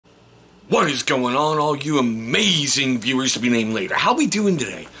What is going on, all you amazing viewers to be named later? How we doing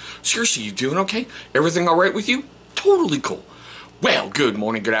today? Seriously, you doing okay? Everything alright with you? Totally cool. Well, good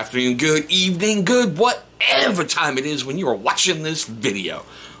morning, good afternoon, good evening, good whatever time it is when you are watching this video.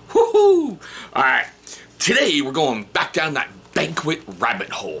 Woohoo! Alright, today we're going back down that Banquet rabbit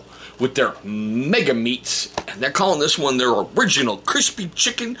hole with their mega meats, and they're calling this one their original crispy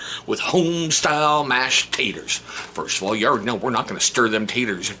chicken with home-style mashed taters. First of all, you already know we're not going to stir them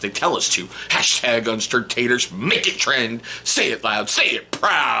taters if they tell us to. Hashtag unstirred taters, make it trend, say it loud, say it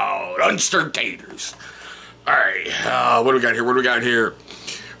proud, unstirred taters. Alright, what do we got here?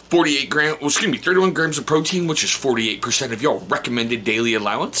 31 grams of protein, which is 48% of your recommended daily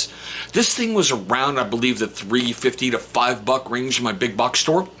allowance. This thing was around, I believe, the $3.50 to $5 range in my big box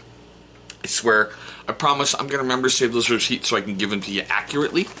store. I swear, I promise I'm going to remember to save those receipts so I can give them to you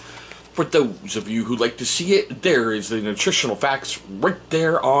accurately. For those of you who like to see it, there is the nutritional facts right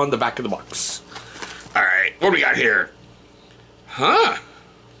there on the back of the box. Alright, what do we got here?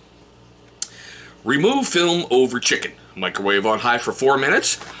 Remove film over chicken. Microwave on high for 4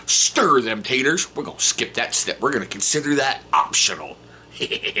 minutes. Stir them taters. We're going to skip that step. We're going to consider that optional.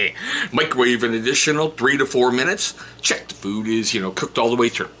 Microwave an additional 3 to 4 minutes. Check the food is, cooked all the way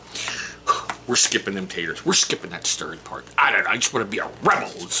through. We're skipping them taters. We're skipping that stirring part. I don't know. I just want to be a rebel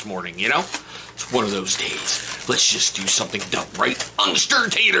this morning, It's one of those days. Let's just do something dumb, right? Unstir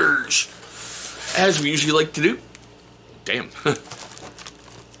taters! As we usually like to do. Damn.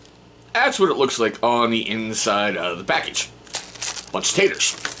 That's what it looks like on the inside of the package. Bunch of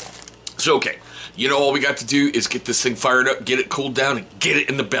taters. So, okay. All we got to do is get this thing fired up, get it cooled down, and get it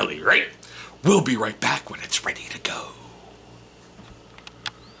in the belly, right? We'll be right back when it's ready to go.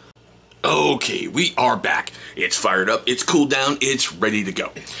 Okay, we are back. It's fired up, it's cooled down, it's ready to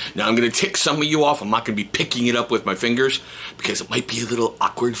go. Now I'm going to tick some of you off. I'm not going to be picking it up with my fingers because it might be a little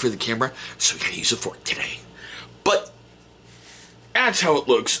awkward for the camera, so we got to use a fork today. But that's how it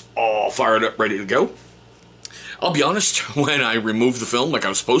looks, all fired up, ready to go. I'll be honest, when I removed the film like I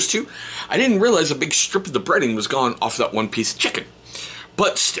was supposed to, I didn't realize a big strip of the breading was gone off that one piece of chicken.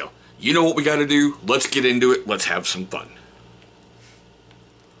 But still, you know what we got to do? Let's get into it. Let's have some fun.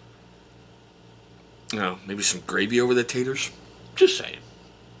 Maybe some gravy over the taters? Just saying.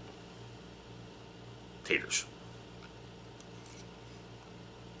 Taters.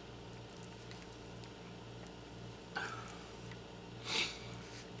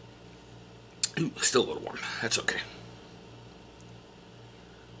 Ooh, still a little warm. That's okay.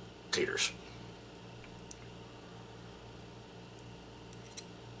 Taters.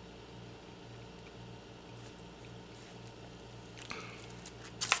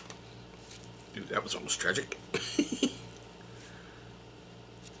 Dude, that was almost tragic.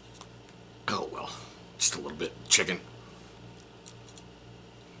 Oh well, just a little bit chicken.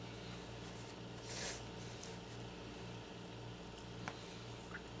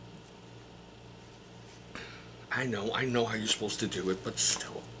 I know how you're supposed to do it, but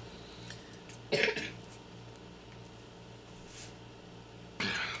still.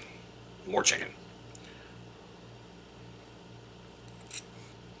 More chicken.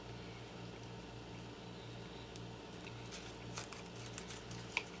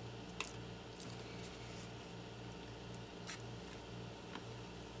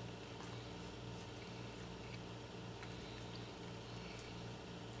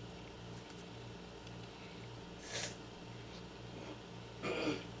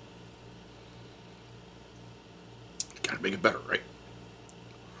 Gotta make it better, right?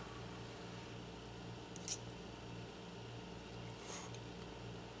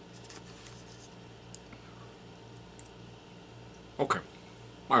 Okay.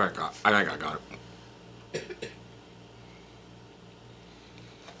 I think I got it.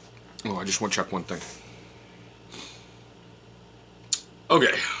 Oh, I just want to check one thing.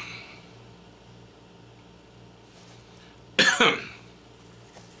 Okay.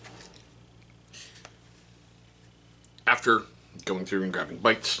 After going through and grabbing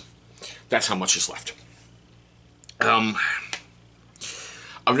bites, that's how much is left. I've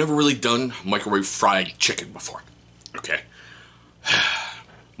never really done microwave fried chicken before. Okay.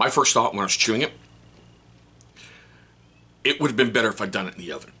 My first thought when I was chewing it, it would have been better if I'd done it in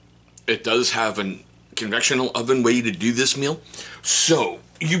the oven. It does have a convectional oven way to do this meal, so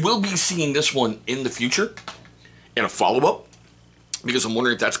you will be seeing this one in the future in a follow-up, because I'm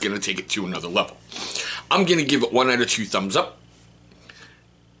wondering if that's going to take it to another level. I'm going to give it 1 out of 2 thumbs up.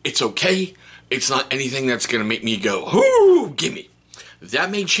 It's okay. It's not anything that's going to make me go, "Ooh, gimme."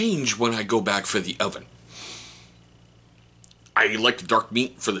 That may change when I go back for the oven. I like the dark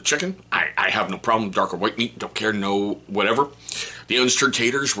meat for the chicken. I have no problem with dark or white meat. Don't care, no whatever. The unstirred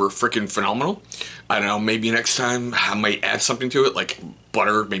taters were freaking phenomenal. I don't know, maybe next time I might add something to it, like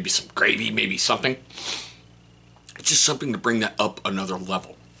butter, maybe some gravy, maybe something. It's just something to bring that up another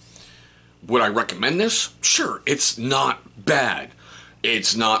level. Would I recommend this? Sure, it's not bad.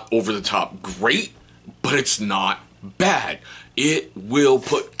 It's not over the top great, but it's not bad. It will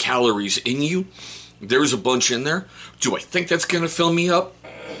put calories in you. There's a bunch in there. Do I think that's going to fill me up?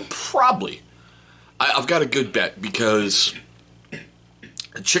 Probably. I've got a good bet because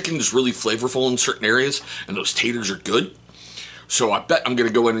the chicken is really flavorful in certain areas, and those taters are good. So I bet I'm going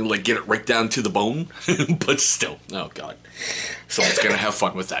to go in and like get it right down to the bone. But still, oh God. Someone's going to have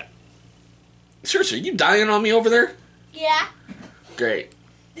fun with that. Seriously, are you dying on me over there? Yeah. Great.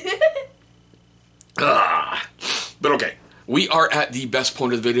 But okay. We are at the best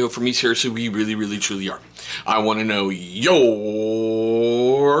point of the video for me. Seriously, we really, really, truly are. I want to know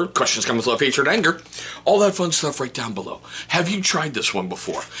your questions, comments, love, hatred, anger. All that fun stuff right down below. Have you tried this one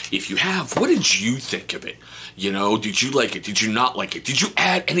before? If you have, what did you think of it? You know, did you like it? Did you not like it? Did you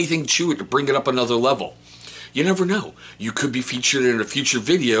add anything to it to bring it up another level? You never know. You could be featured in a future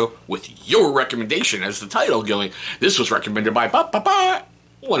video with your recommendation as the title going, this was recommended by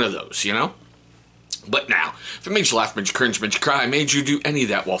one of those, you know? But now, if it made you laugh, made you cringe, made you cry, made you do any of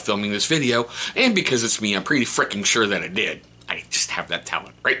that while filming this video, and because it's me, I'm pretty freaking sure that it did. I just have that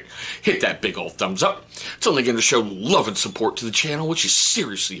talent, right? Hit that big old thumbs up. It's only going to show love and support to the channel, which is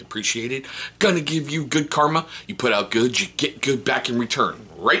seriously appreciated. Gonna give you good karma. You put out good, you get good back in return,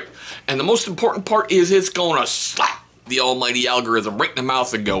 right? And the most important part is it's going to slap the almighty algorithm right in the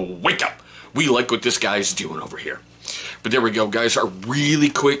mouth and go, wake up. We like what this guy's doing over here. But there we go, guys. Our really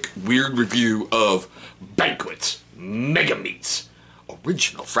quick, weird review of Banquet's Mega Meats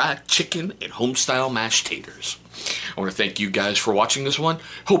Original Fried Chicken and Homestyle Mashed Taters. I want to thank you guys for watching this one.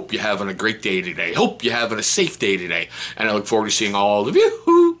 Hope you're having a great day today. Hope you're having a safe day today. And I look forward to seeing all of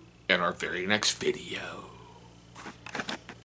you in our very next video.